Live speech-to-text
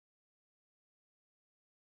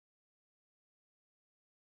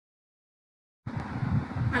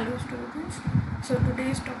Hello students, so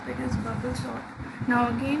today's topic is bubble sort. Now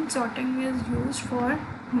again sorting is used for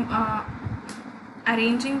uh,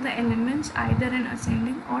 arranging the elements either in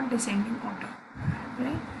ascending or descending order,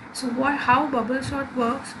 right? So how bubble sort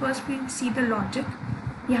works, first we see the logic.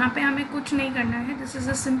 यहाँ पे हमें कुछ नहीं करना है, this is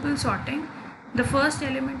a simple sorting. The first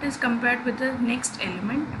element is compared with the next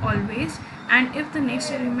element always, and if the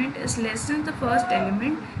next element is less than the first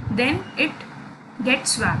element, then it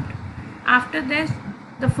gets swapped. After that,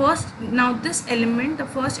 this element, the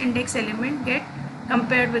first index element, get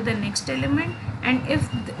compared with the next element, and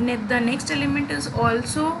if the next element is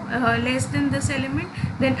also less than this element,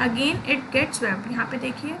 then again it gets swapped. यहाँ पे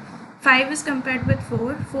देखिए 5 is compared with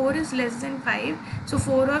 4, 4 is less than 5, so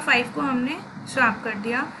 4 और 5 को हमने swap कर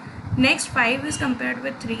दिया. Next 5 is compared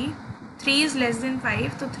with 3, 3 is less than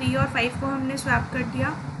 5, तो 3 और 5 को हमने swap कर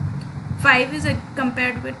दिया. 5 is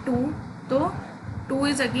compared with 2, तो 2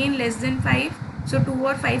 is again less than 5, so 2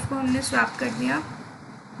 और 5 को हमने swap कर दिया.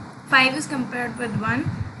 5 is compared with 1,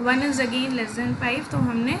 1 is again less than 5, तो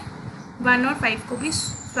हमने 1 और 5 को भी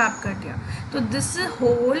swap कर दिया. तो this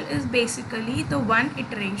whole is basically the one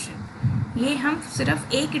iteration. ये हम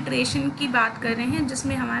सिर्फ एक इटरेशन की बात कर रहे हैं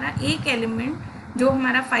जिसमें हमारा एक एलिमेंट जो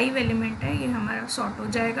हमारा 5 एलिमेंट है ये हमारा सॉर्ट हो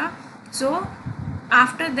जाएगा. सो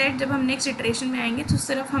आफ्टर दैट जब हम नेक्स्ट इटरेशन में आएंगे तो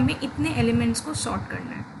सिर्फ हमें इतने एलिमेंट्स को सॉर्ट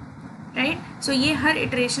करना है, राइट? सो ये हर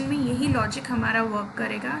इटरेशन में यही लॉजिक हमारा वर्क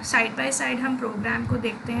करेगा. साइड बाय साइड हम प्रोग्राम को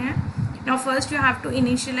देखते हैं. Now first you have to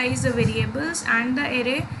initialise the variables and the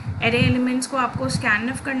array elements को आपको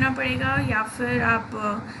स्कैनफ करना पड़ेगा या फिर आप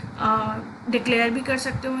डिक्लेयर भी कर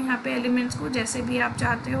सकते हो यहाँ पे एलिमेंट्स को, जैसे भी आप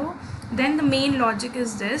चाहते हो. Then the main logic is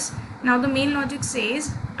this. Now the main logic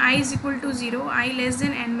says i is equal to 0, i less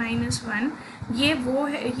than n-1. ये वो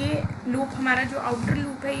है, ये लूप हमारा जो आउटर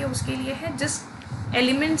लूप है ये उसके लिए है. जस्ट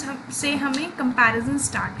एलिमेंट्स से हमें कंपैरिजन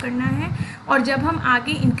स्टार्ट करना है और जब हम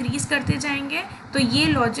आगे इंक्रीज करते जाएंगे तो ये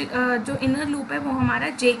लॉजिक जो इनर लूप है वो हमारा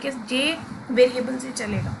जे वेरिएबल से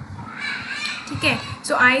चलेगा, ठीक है.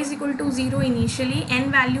 सो i is equal to 0 initially. n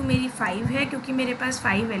value मेरी 5 है क्योंकि मेरे पास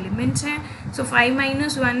 5 एलिमेंट्स हैं. सो 5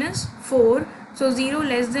 minus 1 is 4, so 0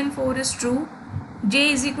 less than 4 is true. j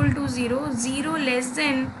is equal to 0, 0 less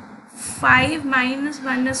than 5 minus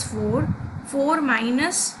 1 is 4, 4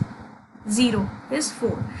 minus 0 is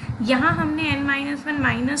 4. यहाँ हमने n-1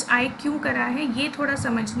 माइनस आई क्यों करा है ये थोड़ा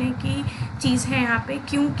समझने की चीज़ है यहाँ पे,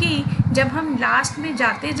 क्योंकि जब हम लास्ट में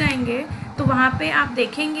जाते जाएंगे तो वहाँ पे आप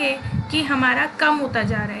देखेंगे कि हमारा कम होता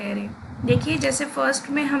जा रहा है. अरे देखिए जैसे फर्स्ट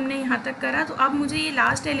में हमने यहाँ तक करा तो अब मुझे ये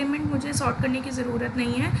लास्ट एलिमेंट मुझे सॉर्ट करने की ज़रूरत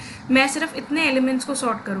नहीं है, मैं सिर्फ इतने एलिमेंट्स को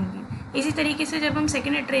सॉर्ट करूँगी. इसी तरीके से जब हम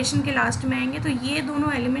सेकेंड इटरेशन के लास्ट में आएंगे तो ये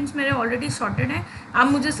दोनों एलिमेंट्स मेरे ऑलरेडी सॉर्टेड हैं,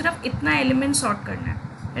 अब मुझे सिर्फ इतना एलिमेंट सॉर्ट करना है,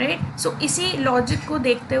 राइट? सो इसी लॉजिक को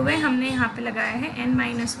देखते हुए हमने यहाँ पे लगाया है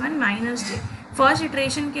n-1 माइनस जे. फर्स्ट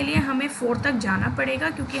इटरेशन के लिए हमें 4 तक जाना पड़ेगा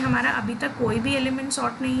क्योंकि हमारा अभी तक कोई भी एलिमेंट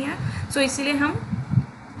सॉर्ट नहीं है. सो इसीलिए हम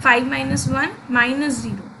 5 माइनस 1 माइनस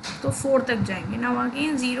 0, तो 4 तक जाएंगे. Now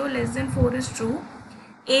again 0 less than 4 is true.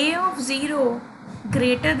 a of 0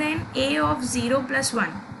 greater than a of 0 plus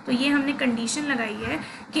 1. तो ये हमने कंडीशन लगाई है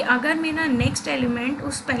कि अगर मेरा नेक्स्ट एलिमेंट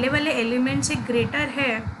उस पहले वाले एलिमेंट से ग्रेटर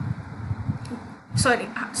है,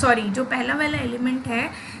 सॉरी जो पहला वाला एलिमेंट है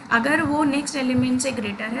अगर वो नेक्स्ट एलिमेंट से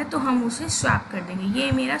ग्रेटर है तो हम उसे स्वैप कर देंगे.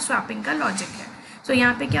 ये मेरा स्वैपिंग का लॉजिक है. सो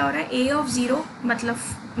यहाँ पे क्या हो रहा है, a ऑफ 0 मतलब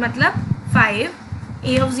 5,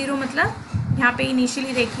 a ऑफ 0 मतलब यहाँ पे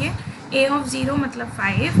इनिशियली देखिए a ऑफ 0 मतलब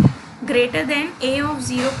 5 greater than a of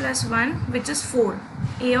 0 plus 1 which is 4.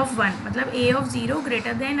 a of 1 मतलब a ऑफ 0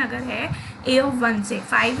 ग्रेटर देन अगर है a ऑफ 1 से,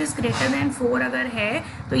 5 इज़ ग्रेटर देन 4 अगर है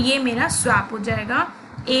तो ये मेरा स्वैप हो जाएगा.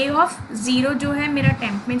 a ऑफ 0 जो है मेरा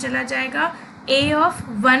टेम्प में चला जाएगा. a ऑफ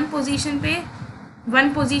 1 पोजीशन पे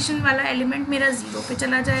 1 पोजीशन वाला एलिमेंट मेरा 0 पे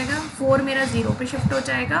चला जाएगा, 4 मेरा 0 पे शिफ्ट हो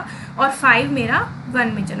जाएगा और 5 मेरा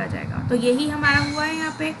 1 में चला जाएगा. तो यही हमारा हुआ है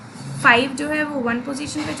यहाँ पे. 5 जो है वो 1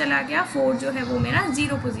 पोजीशन पे चला गया, 4 जो है वो मेरा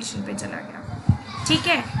 0 पोजीशन पे चला गया, ठीक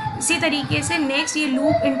है. इसी तरीके से नेक्स्ट ये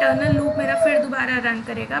लूप इंटरनल लूप मेरा फिर दोबारा रन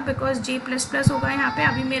करेगा बिकॉज j प्लस प्लस होगा यहाँ पे.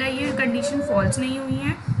 अभी मेरा ये कंडीशन फॉल्स नहीं हुई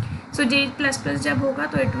है. सो j प्लस प्लस जब होगा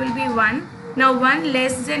तो it will be 1. Now 1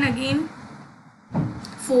 less than again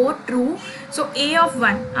 4 true. So a of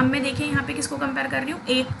 1, अब मैं देखिए यहाँ पे किसको कंपेयर कर रही हूँ,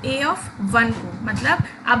 a ऑफ 1 को. मतलब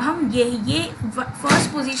अब हम ये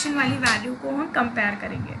फर्स्ट पोजीशन वाली वैल्यू को हम कंपेयर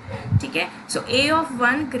करेंगे, ठीक है. सो a of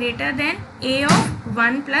 1 greater than a of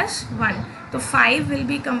 1 plus 1. तो 5 will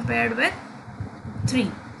be compared with 3,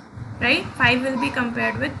 right? 5 will be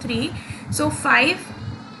compared with 3. So 5,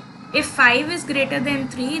 if 5 is greater than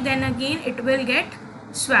 3 then again it will get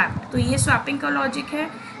swapped. तो ये swapping का लॉजिक है.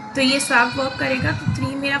 तो ये स्वैप वर्क करेगा, तो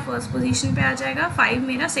 3 मेरा फर्स्ट पोजीशन पे आ जाएगा, 5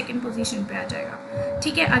 मेरा सेकंड पोजीशन पे आ जाएगा।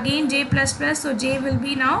 ठीक है, अगेन J प्लस प्लस, तो J विल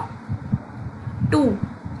बी नाउ 2,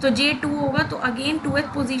 तो J 2 होगा, तो अगेन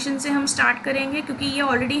 2th पोजीशन से हम स्टार्ट करेंगे क्योंकि ये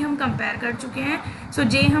ऑलरेडी हम कंपेयर कर चुके हैं। सो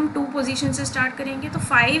J हम 2 पोजीशन से स्टार्ट करेंगे, तो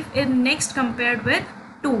 5 इज नेक्स्ट कंपेयर्ड विद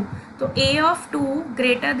 2, तो A of 2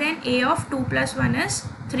 greater than A of 2 plus 1 is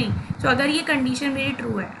 3। सो अगर ये कंडीशन मेरी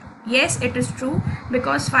ट्रू है, yes it is true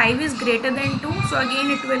because 5 is greater than 2, so again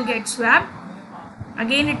it will get swapped,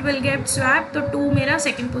 तो 2 मेरा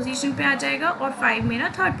सेकंड पोजीशन पे आ जाएगा और 5 मेरा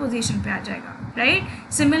थर्ड पोजीशन पे आ जाएगा,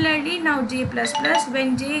 right. Similarly now J plus plus,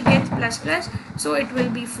 when J gets plus plus, so it will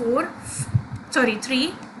be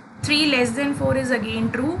 3 less than 4 is again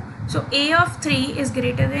true, so A of 3 is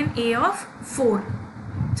greater than A of 4,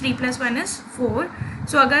 3 plus 1 is 4,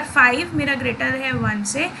 सो अगर 5 मेरा greater है 1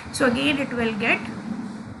 से, so again it will get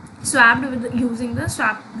swapped with using the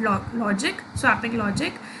swapping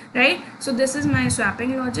logic, right? So this is my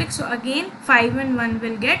swapping logic. So again 5 and 1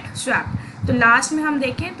 will get swapped. तो last में हम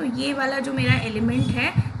देखें तो ये वाला जो मेरा एलिमेंट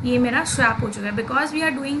है ये मेरा स्वैप हो चुका है, because we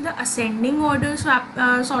are doing the ascending order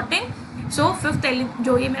sorting. So fifth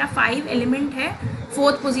जो ये मेरा 5 एलिमेंट है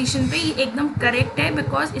फोर्थ पोजीशन पे, ये एकदम करेक्ट है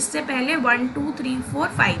बिकॉज इससे पहले 1 2 3 4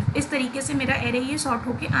 5 इस तरीके से मेरा एरे ये सॉर्ट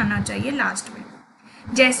होके आना चाहिए लास्ट में।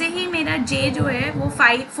 जैसे ही मेरा J जो है वो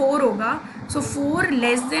 4 होगा, सो 4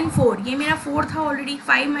 लेस देन 4, ये मेरा 4 था ऑलरेडी,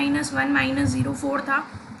 5 माइनस 1 माइनस 0 4 था,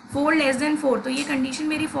 4 लेस देन 4, तो ये कंडीशन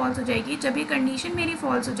मेरी फॉल्स हो जाएगी। जब ये कंडीशन मेरी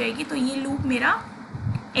फॉल्स हो जाएगी तो ये लूप मेरा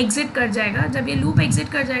एग्जिट कर जाएगा। जब ये लूप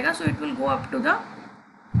एग्जिट कर जाएगा so it will go up to the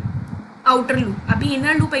outer loop. अभी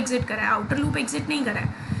इनर लूप एग्जिट करा है, आउटर लूप एग्जिट नहीं करा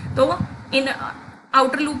है, तो इन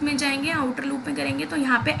आउटर लूप में जाएंगे, आउटर लूप में करेंगे तो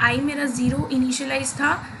यहाँ पे I मेरा 0 इनिशियलाइज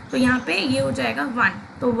था, तो यहाँ पे ये हो जाएगा 1,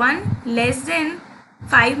 तो 1 less than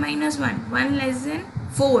 5 minus 1 less than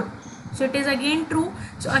 4, so it is again true.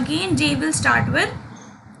 So again J will start with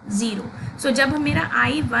 0। सो जब मेरा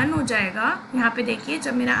I 1 हो जाएगा, यहाँ पे देखिए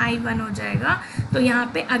जब मेरा I 1 हो जाएगा तो यहाँ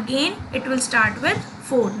पे again it will start with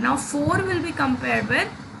 4। Now 4 will be compared with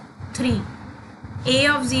 3, A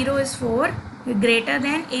of 0 is 4 greater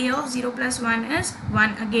than A of 0 plus 1 is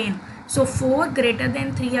 1 again, so 4 greater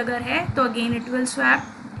than 3 अगर है तो again it will swap,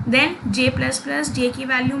 then J plus plus, J की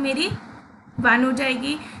value मेरी 1 हो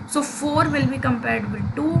जाएगी, so 4 will be compared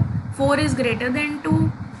with 2, 4 is greater than 2,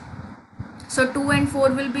 so 2 and 4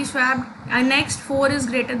 will be swapped, and next 4 is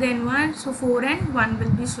greater than 1, so 4 and 1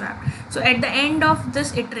 will be swapped. So at the end of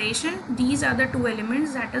this iteration these are the two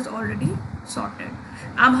elements that is already sorted.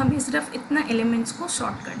 अब हमें सिर्फ इतना elements को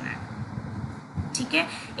sort करना है, ठीक है।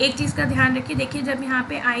 एक चीज़ का ध्यान रखिए, देखिए जब यहाँ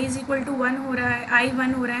पे I इज इक्वल टू 1 हो रहा है, I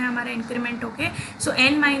 1 हो रहा है हमारा इंक्रीमेंट होके, सो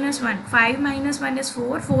n minus 1, 5 minus 1 is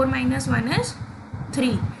 4, 4 minus 1 is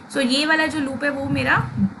 3, सो ये वाला जो लूप है वो मेरा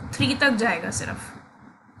 3 तक जाएगा सिर्फ,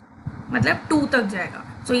 मतलब 2 तक जाएगा।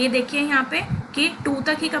 सो ये देखिए यहाँ पे कि 2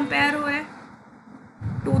 तक ही कंपेयर हो रहा है,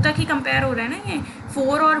 2 तक ही कंपेयर हो रहा है ना, ये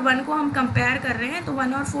 4 और 1 को हम कंपेयर कर रहे हैं तो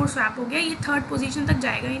 1 और 4 स्वैप हो गया, ये थर्ड पोजीशन तक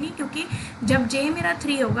जाएगा ही नहीं, क्योंकि जब J मेरा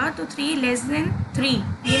 3 होगा तो 3 लेस देन 3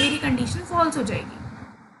 ये मेरी कंडीशन फॉल्स हो जाएगी,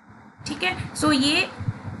 ठीक है। सो ये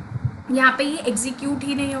यहाँ पे ये एग्जीक्यूट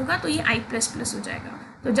ही नहीं होगा, तो ये I प्लस प्लस हो जाएगा।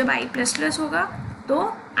 तो जब I प्लस प्लस होगा तो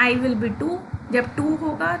I विल बी 2, जब 2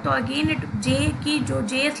 होगा तो अगेन इट J की जो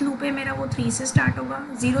Jth लूप है मेरा वो 3 से स्टार्ट होगा,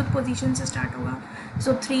 0th पोजीशन से स्टार्ट होगा,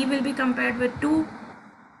 सो 3 will be compared with 2,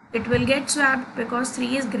 it will get swapped because 3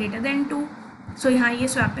 is greater than 2, so यहाँ ये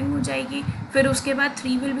swapping हो जाएगी। फिर उसके बाद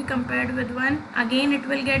 3 will be compared with 1, again it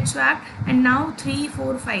will get swapped, and now 3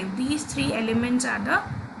 4 5 these 3 elements are the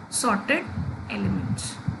sorted elements.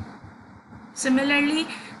 Similarly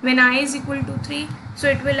when I is equal to 3, so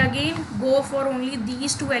it will again go for only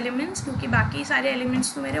these 2 elements क्योंकि बाकी सारे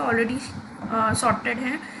elements तो मेरे already sorted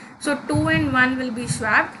हैं, so 2 and 1 will be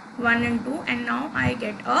swapped, 1 and 2, and now I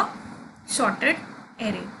get a sorted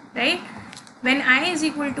array, right? When I is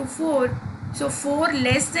equal to 4, so 4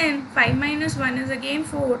 less than 5 minus 1 is again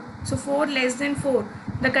 4, so 4 less than 4,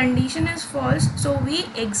 the condition is false, so we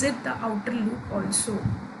exit the outer loop also.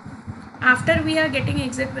 After we are getting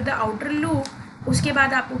exit with the outer loop, उसके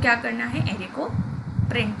बाद आपको क्या करना है, array को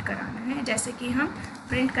print कराना है, जैसे कि हम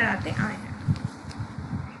प्रिंट कराते आए हैं।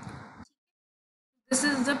 This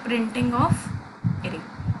is the printing of array,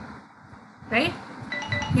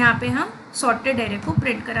 right. यहाँ पे हम सॉर्टेड एरे को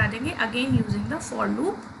प्रिंट करा देंगे, again using the for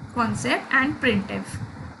loop concept and printf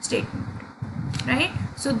statement,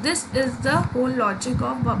 right. So this is the whole logic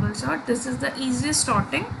of bubble sort, this is the easiest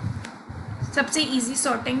sorting, सबसे easy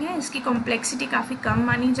sorting है, इसकी complexity काफ़ी कम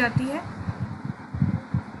मानी जाती है,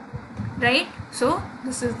 right. So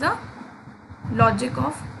this is the logic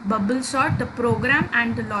of bubble sort, the programme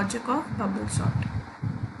and the logic of bubble sort.